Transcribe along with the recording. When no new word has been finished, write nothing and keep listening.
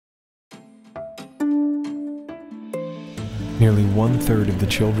Nearly 1/3 of the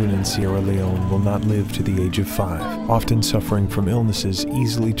children in Sierra Leone will not live to the age of 5, often suffering from illnesses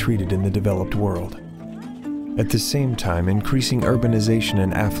easily treated in the developed world. At the same time, increasing urbanization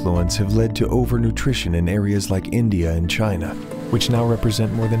and affluence have led to overnutrition in areas like India and China, which now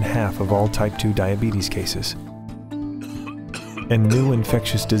represent more than half of all type 2 diabetes cases. And new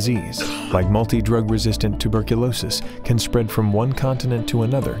infectious disease, like multi-drug resistant tuberculosis, can spread from one continent to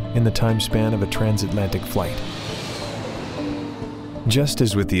another in the time span of a transatlantic flight. Just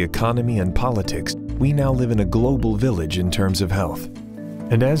as with the economy and politics, we now live in a global village in terms of health.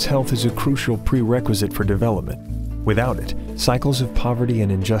 And as health is a crucial prerequisite for development, without it, cycles of poverty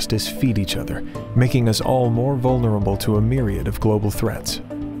and injustice feed each other, making us all more vulnerable to a myriad of global threats.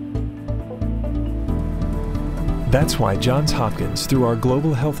 That's why Johns Hopkins, through our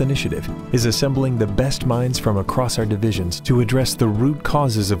Global Health Initiative, is assembling the best minds from across our divisions to address the root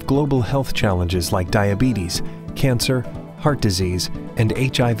causes of global health challenges like diabetes, cancer, heart disease, and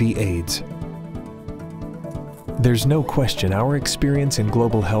HIV/AIDS. There's no question our experience in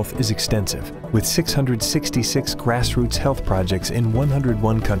global health is extensive, with 666 grassroots health projects in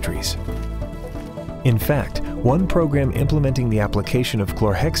 101 countries. In fact, one program implementing the application of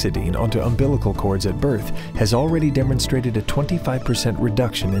chlorhexidine onto umbilical cords at birth has already demonstrated a 25%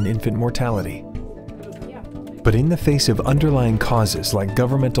 reduction in infant mortality. But in the face of underlying causes like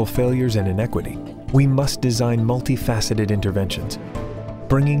governmental failures and inequity, we must design multifaceted interventions,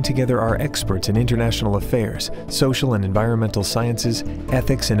 bringing together our experts in international affairs, social and environmental sciences,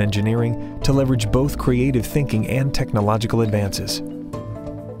 ethics and engineering to leverage both creative thinking and technological advances.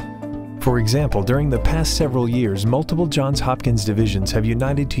 For example, during the past several years, multiple Johns Hopkins divisions have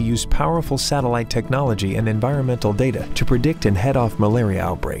united to use powerful satellite technology and environmental data to predict and head off malaria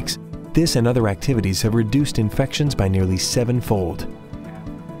outbreaks. This and other activities have reduced infections by nearly 7-fold.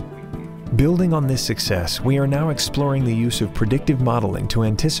 Building on this success, we are now exploring the use of predictive modeling to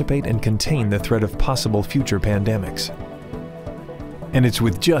anticipate and contain the threat of possible future pandemics. And it's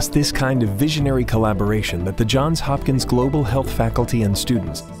with just this kind of visionary collaboration that the Johns Hopkins Global Health faculty and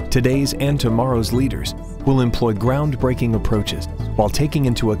students, today's and tomorrow's leaders, will employ groundbreaking approaches while taking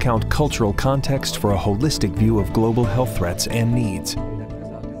into account cultural context for a holistic view of global health threats and needs.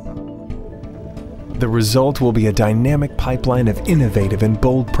 The result will be a dynamic pipeline of innovative and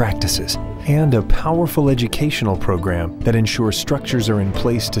bold practices and a powerful educational program that ensures structures are in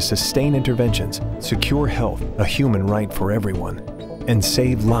place to sustain interventions, secure health, a human right for everyone, and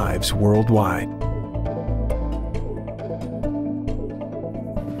save lives worldwide.